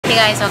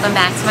Hey guys, welcome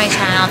back to my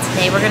channel.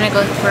 Today we're going to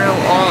go through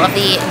all of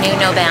the new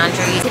No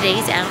Boundaries.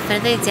 Today's outfit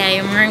of the day,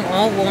 I'm wearing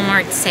all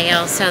Walmart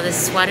sales. So the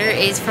sweater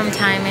is from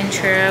Time and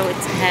True. It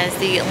has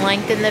the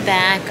length in the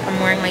back. I'm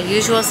wearing my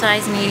usual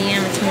size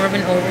medium. It's more of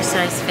an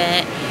oversized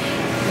fit.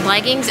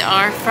 Leggings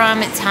are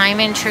from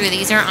Time and True.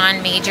 These are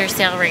on major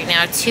sale right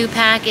now.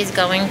 2-pack is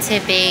going to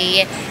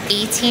be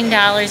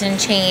 $18 and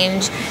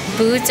change.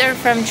 Boots are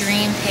from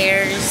Dream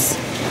Pairs.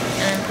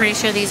 And I'm pretty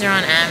sure these are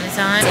on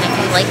Amazon. And if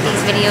you like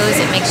these videos,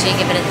 make sure you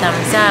give it a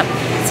thumbs up.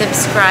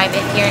 Subscribe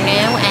if you're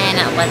new, and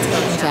let's go.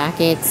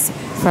 Jackets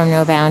from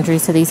No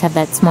Boundaries. So these have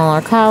that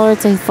smaller collar.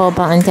 It's a full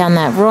button down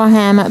that raw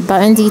hem.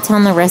 Button detail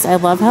on the wrist. I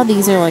love how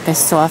these are like a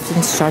soft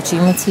and stretchy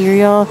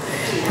material.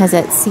 Has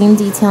that seam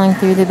detailing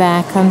through the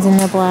back. Comes in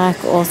the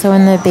black. Also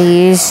in the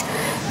beige.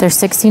 They're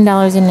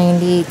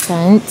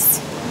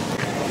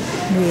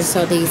 $16.98. We just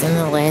saw these in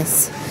the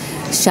list.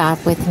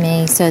 Shop with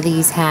me. So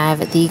these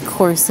have the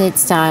corset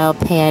style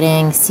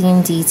padding,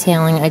 seam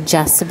detailing,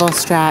 adjustable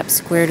strap,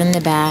 squared in the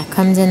back,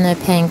 comes in the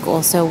pink,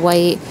 also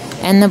white,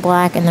 and the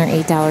black, and they're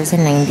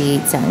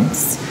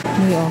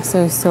 $8.98. We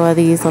also saw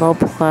these little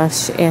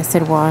plush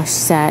acid wash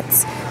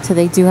sets. So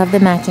they do have the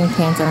matching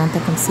pants. I don't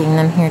think I'm seeing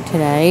them here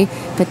today,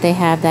 but they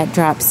have that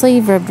drop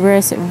sleeve, ribbed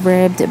wrist,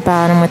 ribbed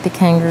bottom with the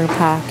kangaroo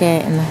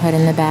pocket and the hood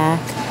in the back.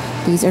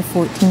 These are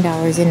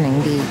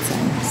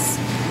 $14.98.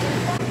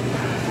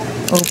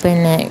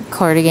 Open knit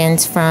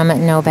cardigans from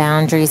No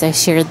Boundaries. I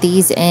shared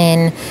these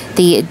in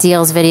the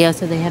deals video.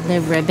 So they have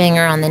the ribbing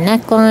around the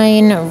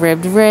neckline,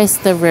 ribbed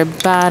wrist, the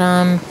ribbed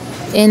bottom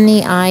in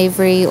the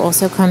ivory.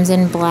 Also comes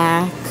in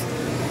black.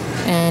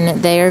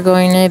 And they are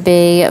going to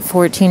be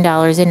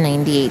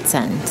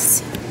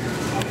 $14.98.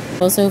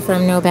 Also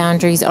from No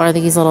Boundaries are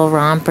these little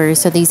rompers.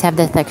 So these have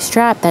the thick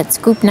strap, that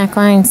scoop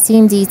neckline,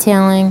 seam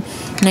detailing,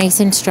 nice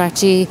and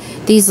stretchy.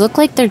 These look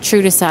like they're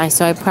true to size,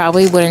 so I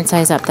probably wouldn't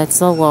size up. That's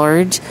the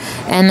large.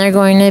 And they're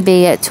going to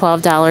be at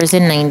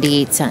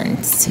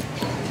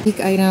 $12.98.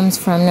 Peak items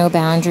from No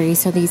Boundaries.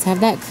 So these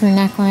have that crew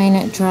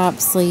neckline, drop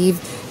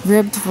sleeve,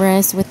 ribbed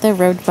wrist with the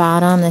ribbed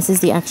bottom. This is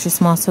the extra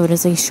small, so it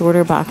is a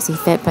shorter boxy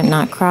fit, but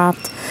not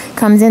cropped.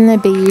 Comes in the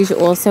beige,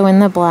 also in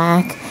the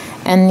black.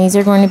 And these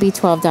are going to be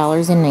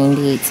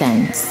 $12.98.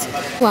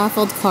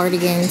 Waffled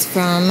cardigans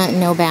from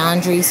No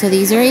Boundaries. So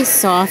these are a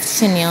soft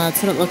chenille.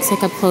 That's what it looks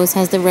like up close.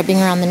 Has the ribbing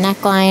around the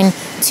neckline,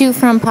 2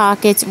 front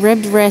pockets,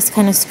 ribbed wrist,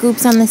 kind of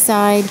scoops on the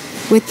side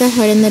with the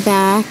hood in the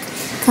back.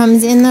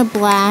 Comes in the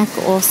black,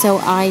 also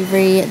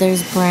ivory.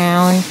 There's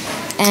brown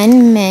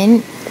and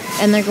mint.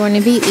 And they're going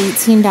to be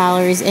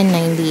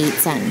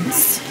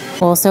 $18.98.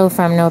 Also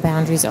from No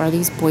Boundaries are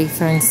these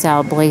boyfriend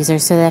style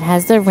blazers. So that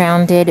has the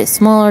rounded,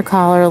 smaller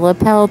collar,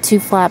 lapel, 2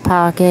 flat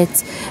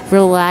pockets,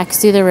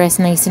 relaxed through the wrist,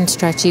 nice and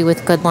stretchy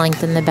with good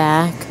length in the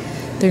back.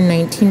 They're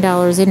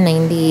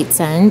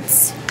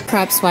 $19.98.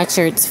 Crop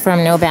sweatshirts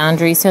from No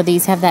Boundaries. So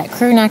these have that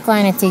crew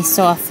neckline. It's a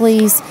soft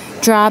fleece,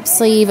 drop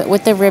sleeve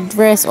with the ribbed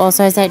wrist.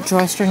 Also has that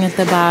drawstring at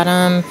the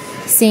bottom.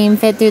 Same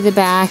fit through the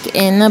back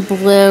in the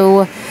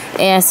blue.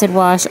 Acid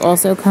wash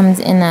also comes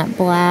in that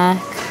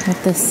black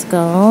with the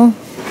skull.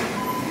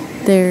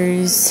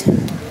 There's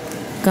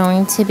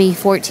going to be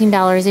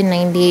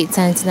 $14.98.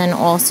 And then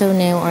also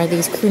new are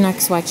these crew neck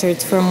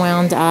sweatshirts from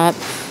Wound Up.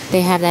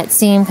 They have that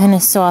same kind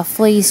of soft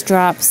fleece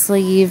drop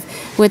sleeve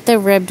with the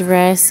ribbed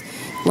wrist.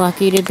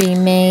 Lucky to be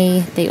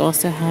me. They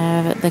also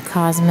have the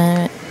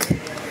Cosmic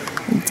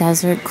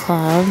Desert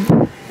Club.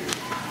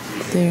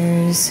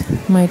 There's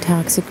My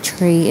Toxic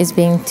Tree is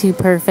Being Too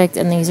Perfect,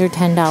 and these are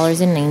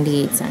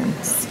 $10.98. I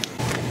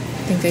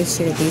think I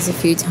shared these a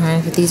few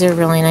times, but these are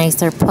really nice.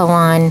 They're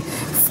pull-on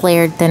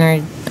flared thinner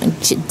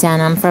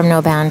denim from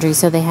No Boundaries.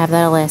 So they have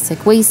that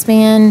elastic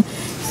waistband,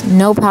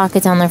 no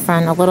pockets on the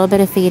front, a little bit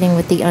of fading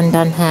with the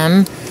undone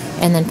hem,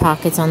 and then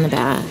pockets on the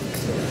back.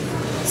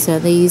 So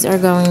these are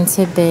going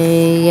to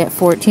be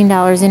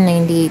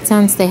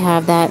 $14.98. They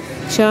have that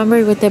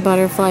chambray with the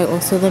butterfly,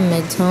 also the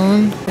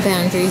mid-tone.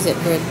 Boundaries at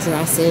ribbed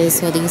dresses.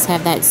 So these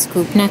have that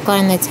scoop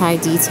neckline, the tie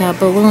detail,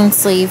 balloon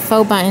sleeve,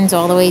 faux buttons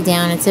all the way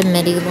down. It's a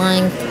midi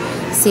length,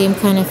 same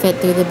kind of fit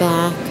through the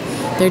back.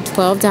 They're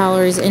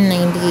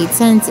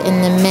 $12.98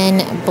 in the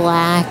mint,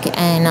 black,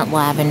 and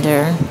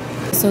lavender.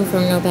 So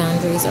from No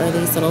Boundaries are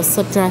these little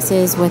slip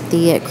dresses with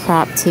the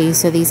crop tee.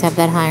 So these have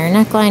that higher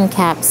neckline,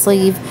 cap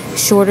sleeve,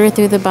 shorter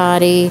through the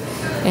body,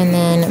 and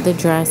then the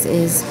dress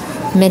is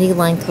midi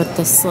length with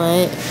the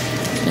slit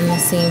and the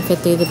same fit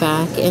through the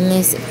back. In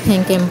this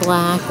pink and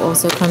black,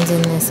 also comes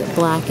in this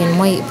black and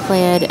white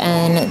plaid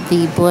and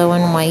the blue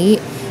and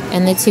white.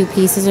 And the 2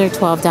 pieces are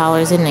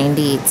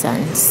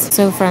 $12.98.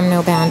 So from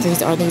No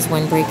Boundaries are these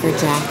windbreaker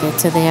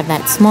jackets. So they have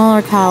that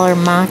smaller collar,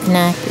 mock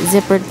neck,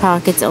 zippered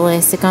pockets,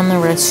 elastic on the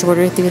wrist,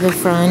 shorter through the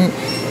front,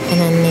 and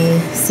then the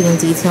seam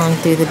detailing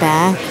through the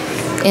back.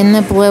 In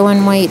the blue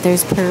and white,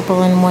 there's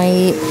purple and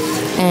white,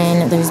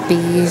 and there's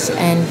beige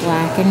and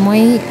black and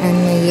white.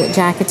 And the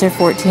jackets are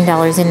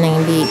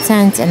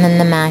 $14.98. And then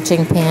the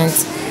matching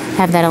pants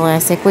have that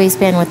elastic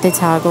waistband with the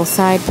toggle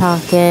side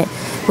pocket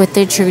with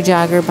the true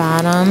jogger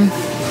bottom.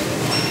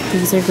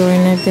 These are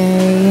going to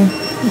be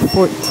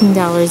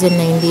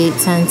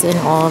 $14.98 in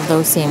all of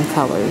those same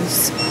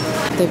colors.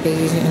 The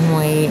beige and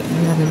white,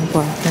 and then the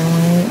black and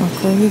white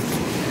look like.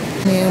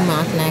 New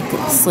mock neck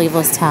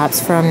sleeveless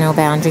tops from No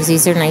Boundaries.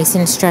 These are nice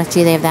and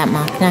stretchy. They have that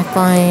mock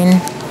neckline.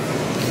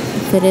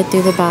 Fitted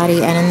through the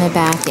body and in the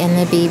back in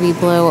the baby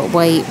blue,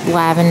 white,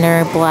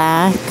 lavender,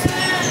 black.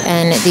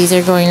 And these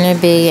are going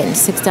to be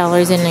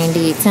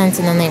 $6.98. And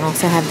then they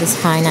also have this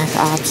high neck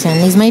option.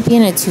 These might be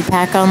in a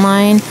 2-pack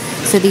online.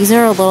 So these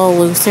are a little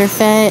looser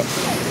fit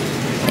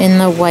in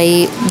the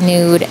white,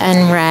 nude,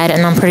 and red.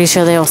 And I'm pretty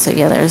sure they also,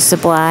 yeah, there's the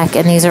black.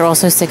 And these are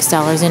also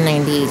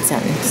 $6.98. I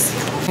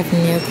have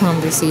new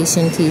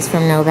conversation tees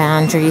from No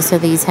Boundaries. So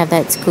these have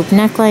that scoop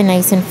neckline,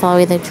 nice and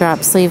flowy, the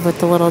drop sleeve with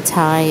the little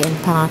tie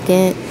and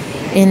pocket.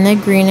 In the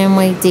green and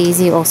white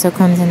daisy, also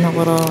comes in the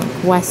little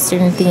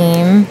western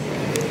theme.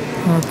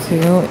 How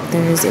cute.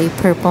 There's a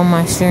purple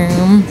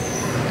mushroom.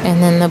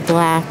 And then the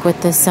black with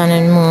the sun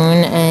and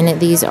moon. And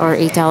these are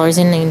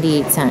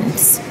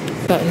 $8.98.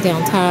 Button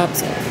down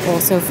tops,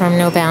 also from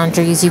No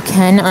Boundaries. You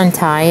can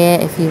untie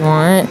it if you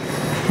want.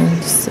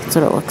 And that's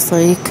what it looks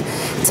like.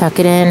 Tuck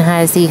it in.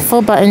 Has the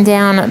full button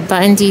down,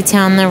 button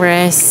detail on the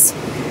wrist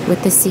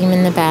with the seam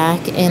in the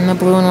back. And the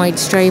blue and white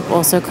stripe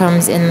also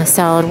comes in the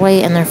solid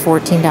white, and they're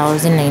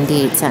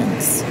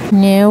 $14.98.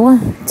 New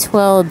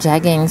twill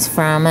jeggings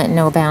from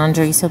No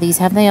Boundaries. So these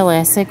have the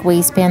elastic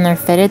waistband. They're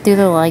fitted through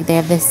the leg. They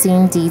have the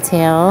seam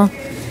detail.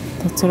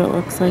 That's what it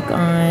looks like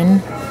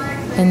on.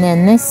 And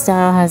then this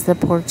style has the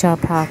pork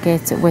chop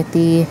pockets with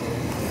the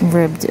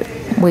ribbed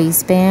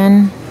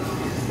waistband.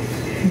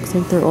 Looks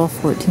like they're all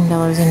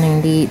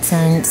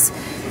 $14.98.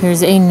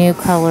 Here's a new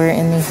color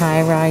in the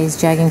high-rise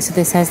jegging. So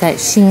this has that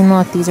sheen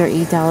look. These are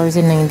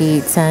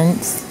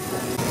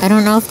 $8.98. I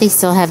don't know if they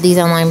still have these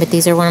online, but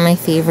these are one of my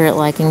favorite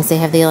leggings. They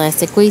have the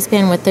elastic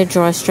waistband with the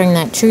drawstring,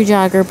 that true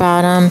jogger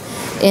bottom.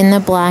 In the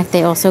black,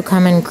 they also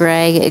come in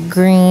gray,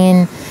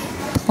 green,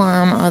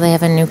 plum. Oh, they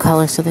have a new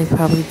color, so they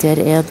probably did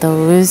add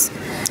those.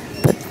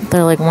 But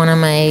they're like one of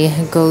my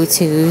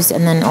go-tos.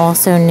 And then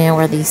also new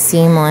are these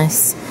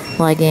seamless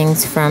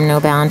leggings from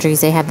No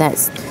Boundaries. They have that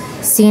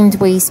seamed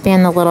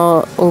waistband, the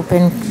little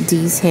open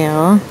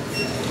detail,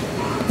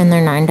 and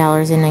they're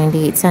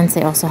 $9.98.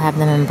 They also have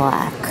them in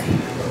black.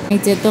 I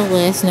did the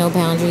last No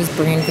Boundaries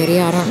brand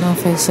video. I don't know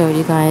if I showed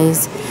you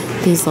guys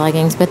these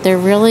leggings, but they're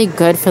really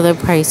good for the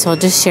price, so I'll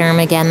just share them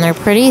again. They're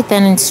pretty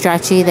thin and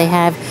stretchy. They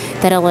have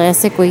that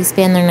elastic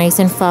waistband. They're nice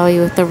and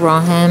flowy with the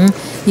raw hem.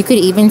 You could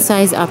even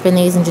size up in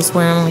these and just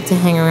wear them to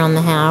hang around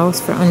the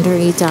house for under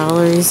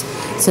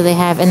 $8. So they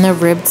have in the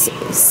ribbed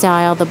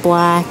style, the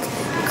black,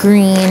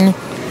 green,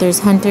 there's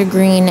hunter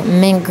green,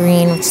 mint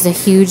green, which is a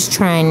huge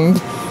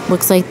trend.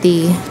 Looks like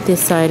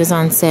this side is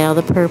on sale.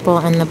 The purple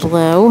and the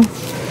blue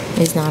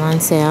is not on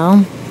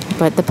sale,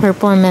 but the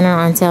purple and mint are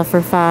on sale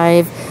for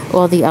 $5.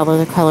 All the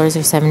other colors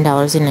are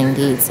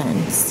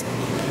 $7.98.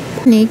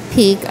 Sneak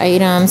peek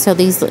items. So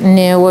these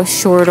new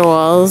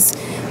shortalls.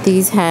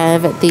 These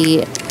have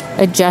the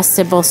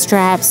adjustable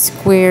strap,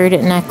 squared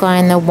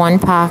neckline, the one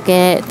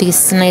pocket.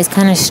 These nice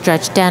kind of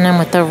stretch denim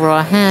with the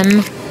raw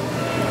hem.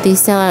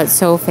 These sell out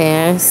so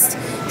fast.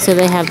 So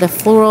they have the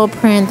floral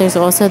print. There's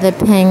also the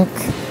pink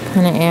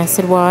kind of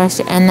acid wash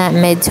and that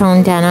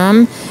mid-tone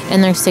denim,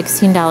 and they're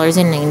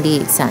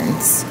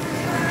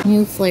 $16.98.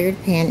 New flared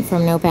pant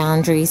from No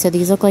Boundaries. So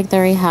these look like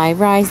they're a high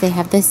rise. They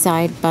have the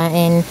side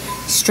button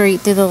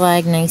straight through the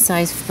leg, nice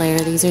size flare.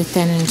 These are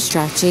thin and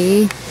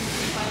stretchy.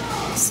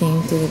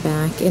 Same through the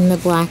back. In the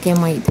black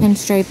and white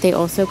pinstripe, they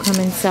also come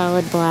in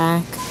solid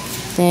black.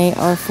 They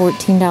are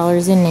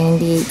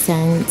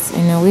 $14.98.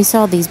 I know we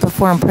saw these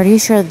before. I'm pretty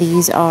sure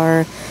these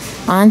are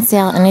on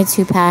sale in a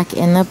 2-pack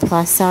in the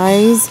plus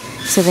size.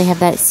 So they have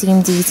that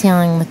seam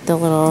detailing with the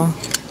little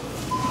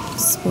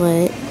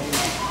split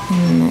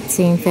and that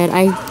same fit.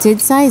 I did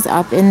size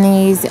up in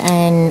these,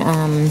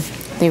 and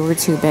they were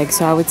too big.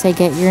 So I would say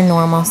get your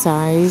normal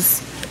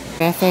size.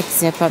 Graphic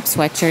zip-up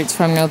sweatshirts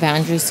from No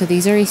Boundaries. So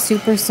these are a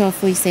super soft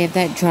fleece. They have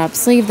that drop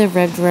sleeve, the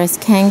ribbed wrist,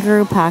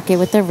 kangaroo pocket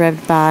with the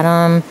ribbed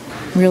bottom.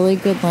 Really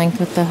good length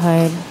with the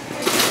hood.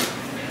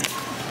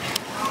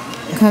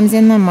 Comes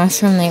in the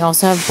mushroom. They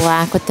also have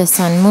black with the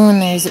sun moon.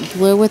 There's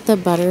blue with the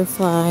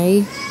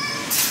butterfly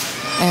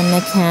and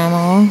the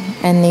camel.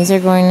 And these are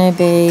going to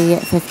be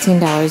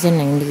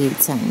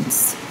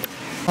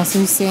 $15.98.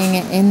 Also seeing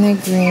it in the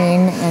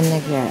green and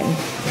the gray.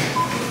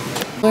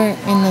 We're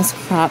in this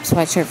crop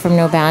sweatshirt from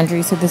No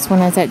Boundaries. So this one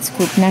has that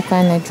scoop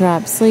neckline, the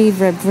drop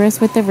sleeve, ribbed wrist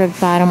with the ribbed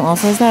bottom.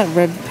 Also has that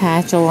ribbed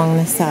patch along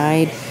the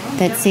side.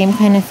 That same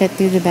kind of fit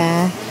through the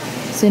back.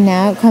 So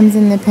now it comes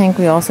in the pink.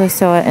 We also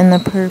saw it in the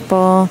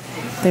purple.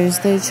 There's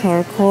the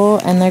charcoal,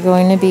 and they're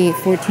going to be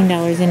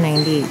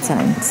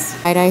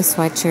 $14.98. Tie-dye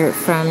sweatshirt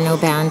from No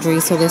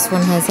Boundaries. So this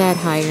one has that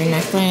higher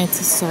neckline. It's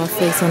a soft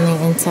lace on the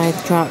inside,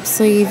 drop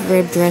sleeve,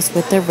 ribbed wrist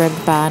with the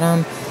ribbed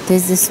bottom.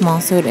 This is small,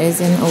 so it is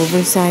an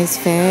oversized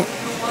fit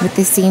with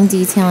the seam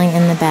detailing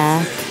in the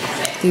back.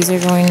 These are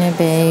going to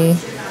be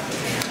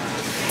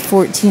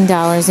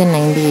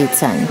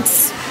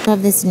 $14.98.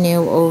 Have this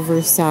new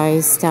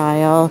oversized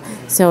style.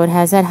 So it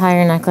has that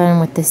higher neckline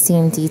with the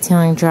seam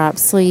detailing, drop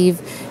sleeve,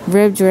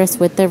 ribbed wrist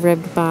with the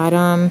ribbed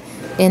bottom.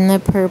 In the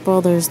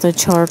purple, there's the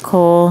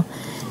charcoal,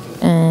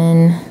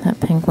 and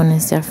that pink one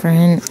is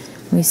different.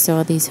 We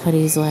saw these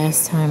hoodies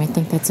last time. I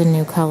think that's a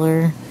new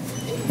color.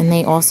 And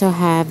they also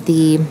have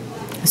the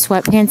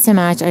sweatpants to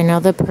match. I know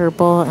the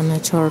purple and the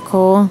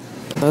charcoal.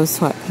 Those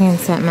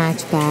sweatpants that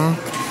match back.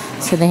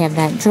 So they have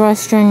that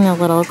drawstring, the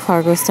little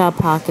cargo style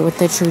pocket with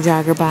the true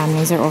jogger bottom.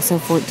 These are also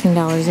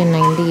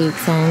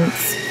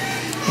 $14.98.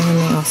 And then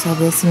they also have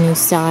this new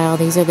style.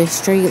 These are the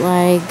straight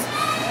leg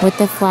with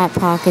the flat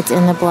pockets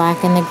in the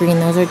black and the green.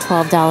 Those are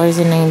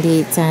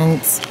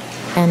 $12.98.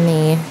 And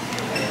the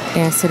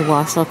acid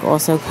wash look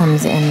also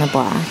comes in the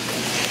black.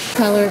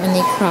 Color in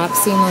the crop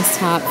seamless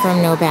top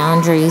from No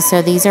Boundaries.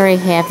 So these are a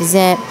half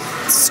zip,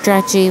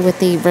 stretchy with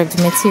the ribbed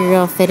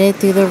material, fitted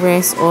through the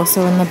wrist,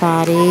 also in the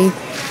body.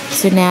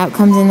 So now it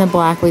comes in the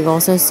black. We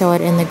also saw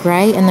it in the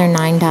gray, and they're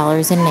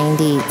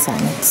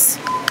 $9.98.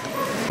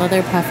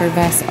 Leather puffer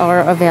vests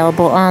are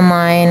available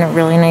online.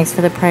 Really nice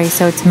for the price.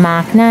 So it's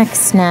mock neck,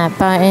 snap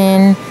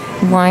button,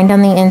 lined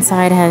on the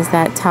inside, has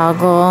that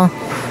toggle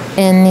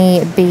in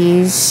the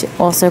beige,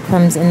 also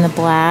comes in the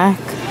black,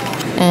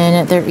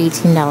 and they're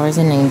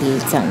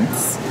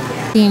 $18.98.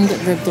 Themed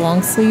ribbed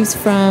long sleeves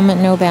from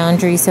No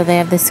Boundaries. So they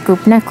have the scoop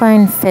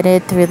neckline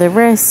fitted through the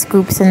wrist,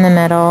 scoops in the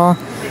middle,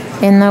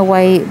 in the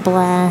white,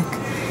 black,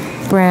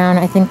 brown.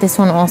 I think this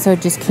one also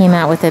just came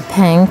out with a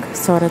pink.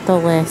 Saw it at the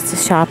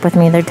list. Shop with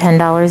me. They're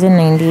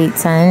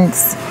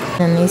 $10.98.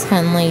 And these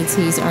Henley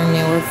tees are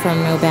newer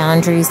from No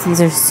Boundaries. These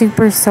are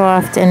super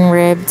soft and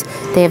ribbed.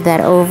 They have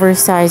that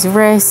oversized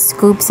wrist,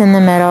 scoops in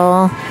the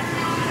middle,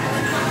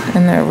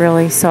 and they're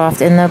really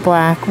soft in the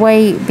black,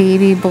 white,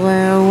 baby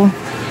blue.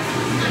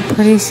 I'm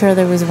pretty sure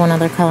there was one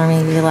other color,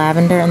 maybe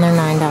lavender, and they're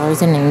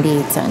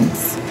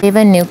 $9.98. They have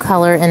a new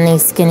color in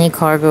these skinny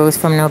cargos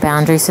from No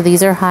Boundaries. So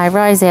these are high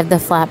rise. They have the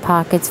flat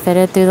pockets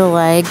fitted through the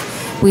leg.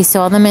 We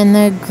saw them in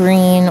the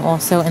green,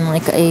 also in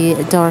like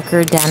a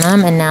darker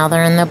denim, and now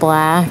they're in the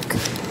black,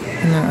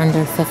 and they're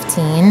under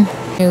 $15.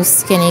 New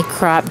skinny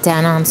crop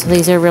denim. So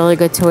these are really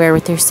good to wear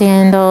with your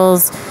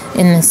sandals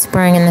in the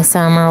spring and the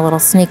summer, little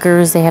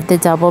sneakers. They have the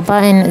double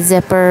button,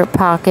 zipper,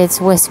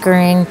 pockets,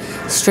 whiskering,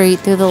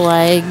 straight through the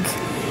leg,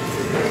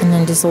 and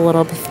then just a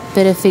little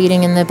bit of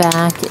fading in the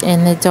back.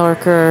 In the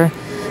darker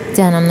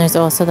denim, there's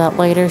also that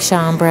lighter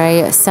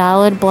chambray,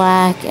 solid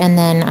black, and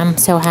then I'm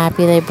so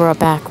happy they brought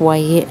back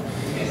white.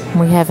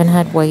 We haven't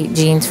had white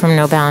jeans from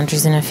No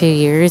Boundaries in a few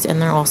years,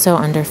 and they're also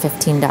under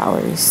 $15.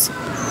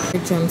 The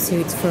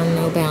jumpsuits from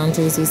No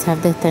Boundaries. These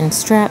have the thin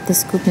strap, the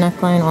scoop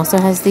neckline, also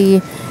has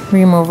the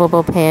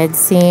removable pad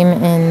seam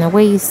in the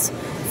waist,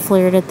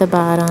 flared at the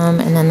bottom,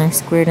 and then they're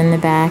squared in the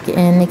back.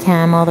 In the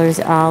camel,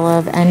 there's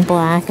olive and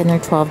black, and they're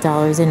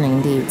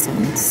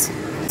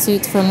 $12.98.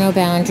 Suits from No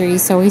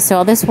Boundaries. So we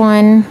saw this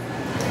one.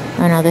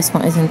 Oh no, this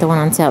one isn't the one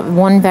on sale.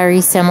 One very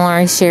similar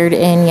I shared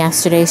in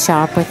yesterday's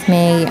shop with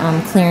me.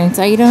 Clearance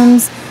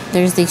items.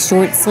 There's the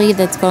short sleeve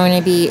that's going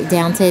to be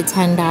down to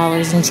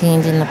 $10 and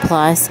change in the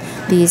plus.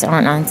 These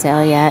aren't on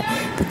sale yet,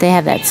 but they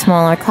have that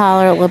smaller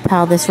collar,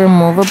 lapel, this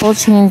removable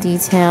chain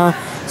detail,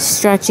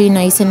 stretchy,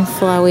 nice and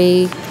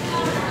flowy,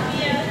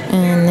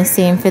 and the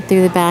same fit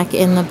through the back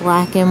in the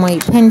black and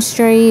white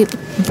pinstripe.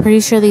 I'm pretty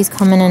sure these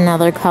come in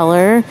another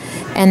color.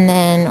 And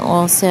then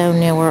also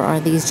newer are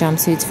these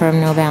jumpsuits from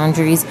No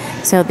Boundaries.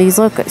 So these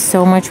look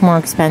so much more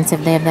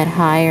expensive. They have that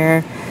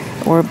higher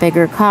or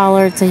bigger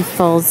collar. It's a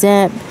full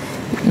zip.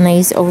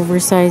 Nice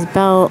oversized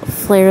belt,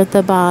 flare at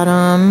the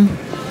bottom.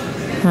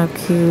 How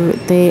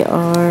cute. They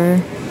are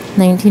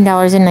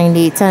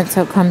 $19.98,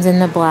 so it comes in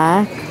the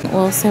black,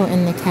 also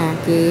in the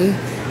khaki.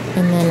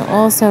 And then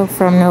also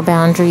from No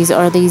Boundaries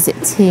are these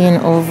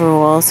tan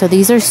overalls. So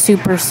these are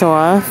super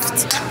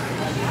soft.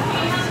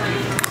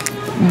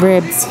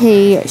 Ribbed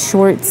tee,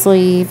 short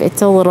sleeve.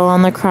 It's a little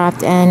on the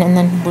cropped end, and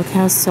then look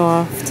how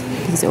soft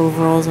these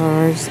overalls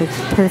are. So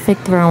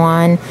perfect throw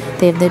on.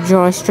 They have the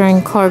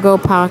drawstring, cargo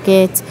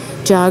pockets,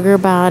 jogger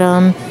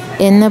bottom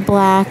in the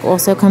black,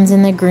 also comes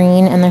in the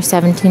green, and they're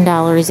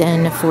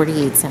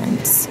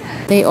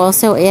 $17.48. They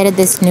also added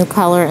this new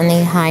color in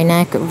the high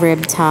neck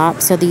rib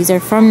top. So these are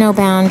from No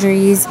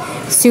Boundaries,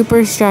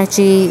 super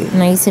stretchy,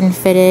 nice and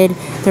fitted.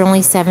 They're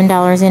only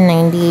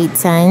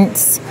 $7.98.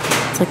 It's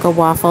like a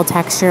waffle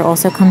texture.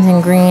 Also comes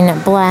in green,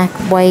 black,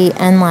 white,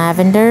 and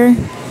lavender.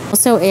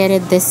 Also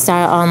added this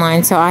style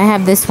online. So I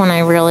have this one.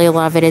 I really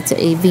love it. It's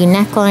a V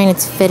neckline.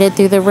 It's fitted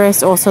through the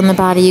wrist. Also in the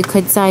body, you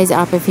could size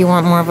up if you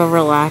want more of a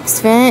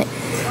relaxed fit.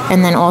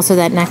 And then also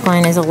that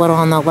neckline is a little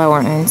on the lower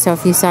end. So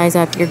if you size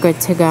up, you're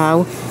good to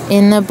go.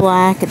 In the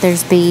black,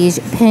 there's beige,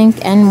 pink,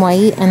 and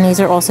white. And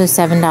these are also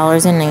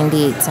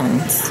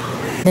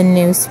 $7.98. The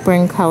new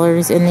spring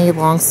colors in the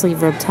long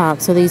sleeve rib top.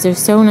 So these are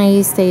so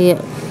nice. They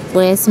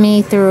last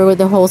me through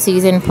the whole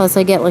season, plus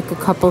I get like a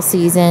couple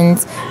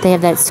seasons. They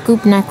have that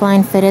scoop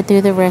neckline fitted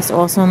through the wrist,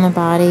 also on the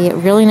body.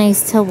 Really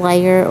nice to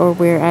layer or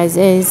wear as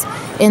is.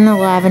 In the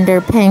lavender,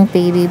 pink,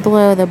 baby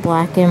blue, the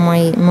black and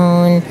white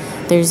moon.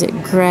 There's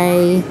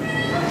gray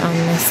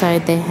this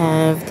side they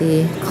have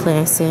the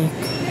classic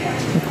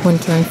like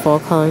winter and fall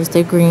colors,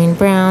 the green,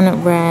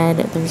 brown, red,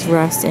 there's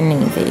rust and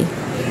navy.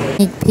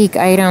 Sneak peek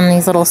item,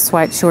 these little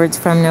sweat shorts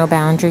from No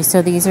Boundaries.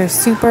 So these are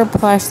super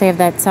plush. They have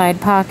that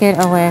side pocket,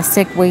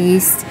 elastic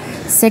waist,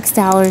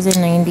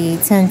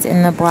 $6.98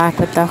 in the black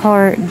with the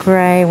heart,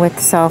 gray with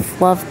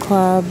self-love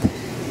club.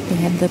 They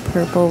have the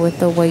purple with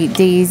the white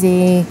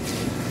daisy.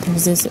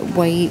 There's this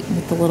white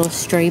with the little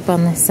stripe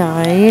on the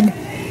side.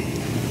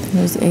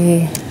 There's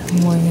a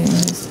white, what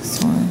is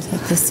this one? Is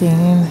that the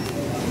same?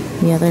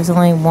 Yeah, there's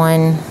only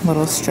one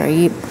little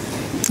stripe.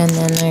 And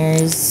then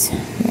there's,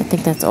 I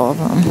think that's all of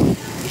them.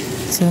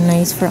 So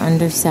nice for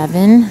under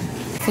 $7.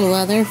 Full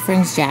leather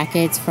fringe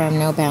jackets from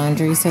No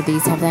Boundaries. So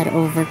these have that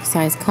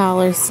oversized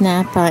collar,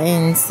 snap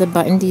buttons, the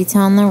button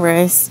detail on the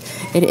wrist.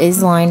 It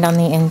is lined on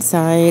the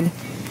inside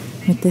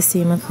with the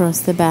seam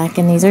across the back.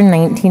 And these are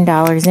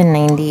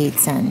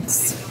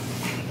 $19.98.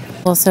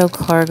 Also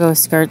cargo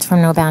skirts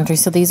from No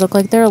Boundaries. So these look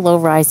like they're low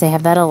rise. They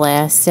have that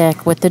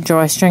elastic with the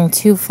drawstring,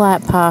 2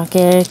 flat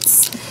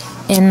pockets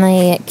in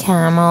the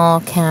camo,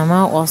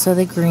 also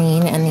the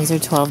green, and these are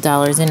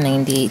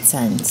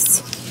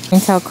 $12.98.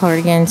 Intel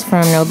cardigans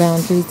from No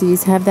Boundaries.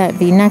 These have that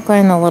V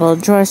neckline, the little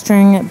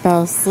drawstring,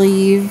 bell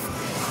sleeve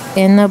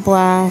in the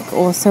black.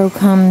 Also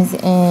comes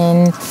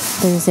in,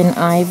 there's an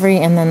ivory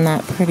and then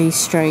that pretty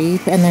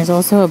stripe, and there's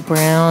also a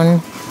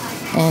brown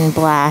and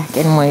black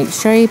and white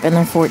stripe, and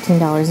they're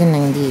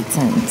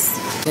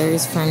 $14.98.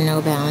 There's from No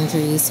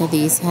Boundaries. So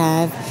these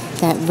have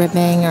that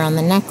ribbing around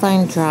the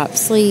neckline, drop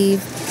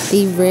sleeve,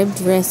 the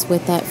ribbed wrist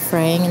with that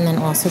fraying, and then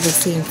also the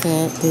seam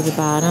fit through the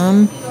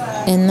bottom.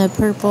 In the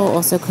purple,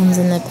 also comes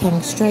in the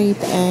pink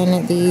stripe,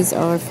 and these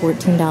are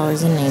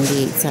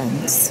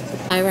 $14.98.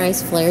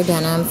 High-rise flare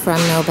denim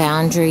from No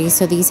Boundaries.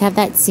 So these have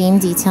that seam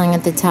detailing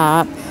at the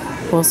top,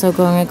 also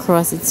going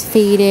across, it's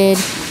faded,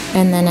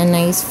 and then a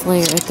nice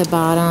flare at the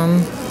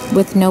bottom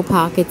with no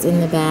pockets in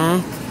the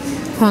back.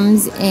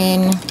 Comes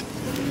in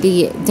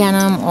the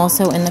denim,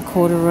 also in the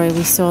corduroy.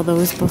 We saw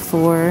those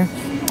before,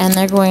 and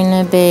they're going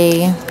to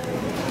be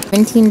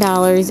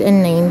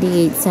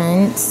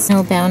 $17.98.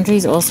 No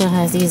Boundaries also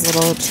has these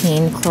little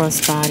chain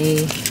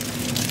crossbody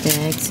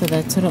bags, so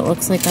that's what it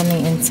looks like on the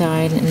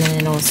inside, and then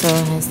it also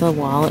has the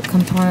wallet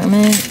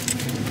compartment.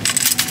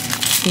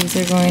 These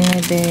are going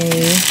to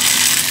be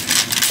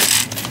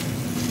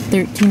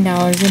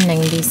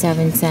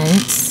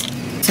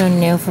 $13.97. So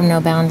new from No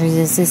Boundaries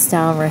is this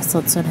style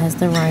wristlet, so it has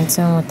the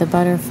rhinestone with the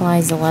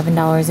butterflies,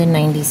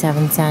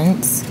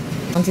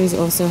 $11.97. Boundaries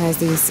also has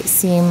these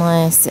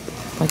seamless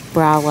like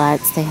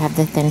bralettes. They have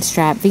the thin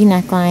strap V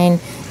neckline,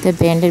 the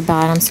banded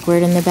bottom,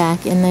 squared in the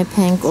back, and the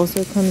pink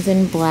also comes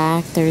in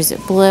black. There's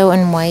blue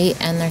and white,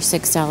 and they're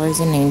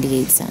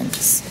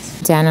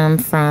 $6.98. Denim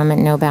from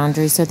No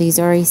Boundaries. So these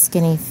are a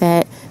skinny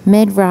fit,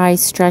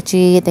 mid-rise,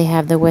 stretchy. They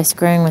have the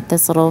whiskering with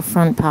this little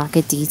front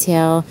pocket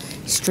detail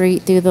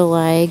straight through the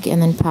leg,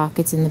 and then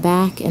pockets in the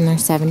back, and they're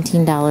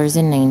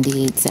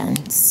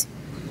 $17.98.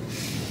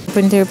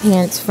 Winter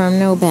pants from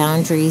No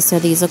Boundaries. So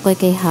these look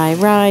like a high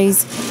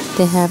rise.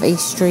 They have a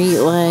straight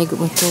leg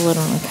with the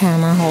little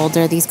camera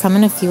holder. These come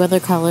in a few other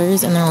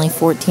colors, and they're only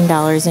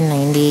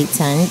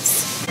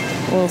 $14.98.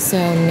 Also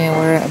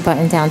newer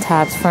button-down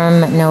tops from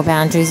No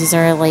Boundaries. These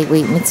are a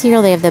lightweight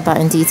material. They have the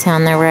button detail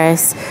on the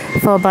wrist,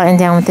 full button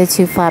down with the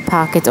 2 flat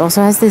pockets.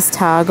 Also has this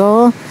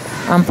toggle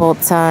on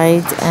both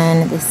sides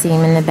and the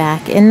seam in the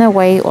back. In the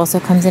white,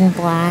 also comes in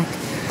black.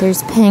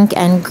 There's pink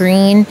and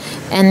green,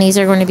 and these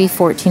are going to be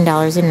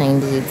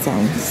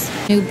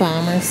 $14.98. New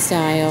bomber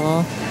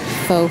style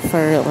faux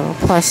fur little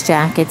plush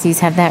jackets. These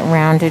have that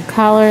rounded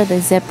collar, the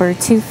zipper,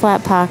 2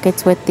 flat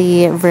pockets with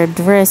the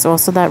ribbed wrist,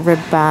 also that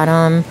ribbed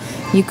bottom.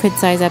 You could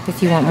size up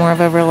if you want more of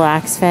a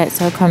relaxed fit.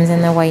 So it comes in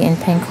the white and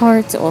pink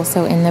hearts,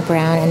 also in the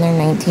brown, and they're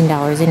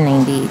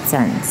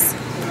 $19.98.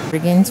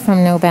 Cardigans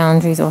from No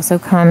Boundaries also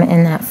come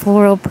in that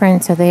floral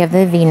print. So they have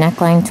the V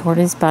neckline,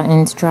 tortoise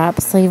buttons,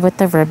 drop sleeve with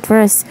the ribbed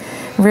wrist,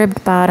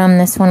 ribbed bottom.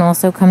 This one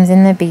also comes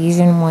in the beige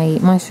and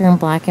white, mushroom,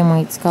 black and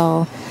white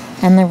skull,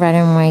 and the red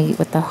and white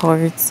with the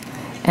hearts,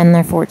 and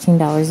they're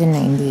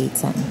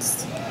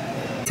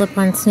 $14.98.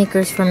 Slip-on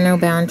sneakers from No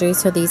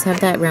Boundaries. So these have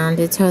that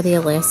rounded toe, the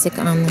elastic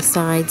on the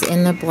sides,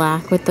 in the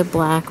black with the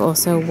black,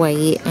 also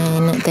white,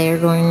 and they're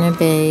going to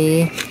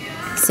be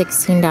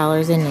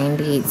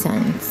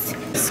 $16.98.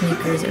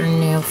 Sneakers are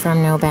new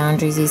from No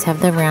Boundaries. These have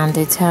the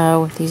rounded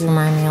toe. These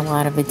remind me a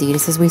lot of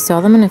Adidas's. We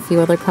saw them in a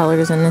few other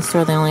colors in the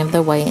store. They only have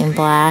the white and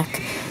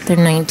black. They're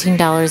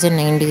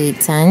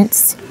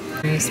 $19.98.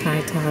 These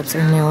high tops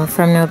are new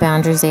from No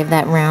Boundaries. They have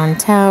that round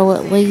toe,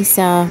 lace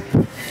up,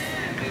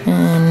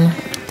 and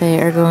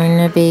they are going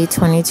to be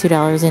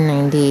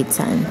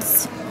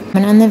 $22.98.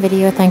 And on the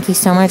video, thank you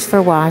so much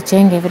for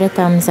watching. Give it a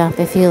thumbs up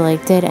if you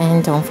liked it,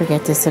 and don't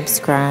forget to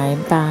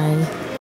subscribe. Bye.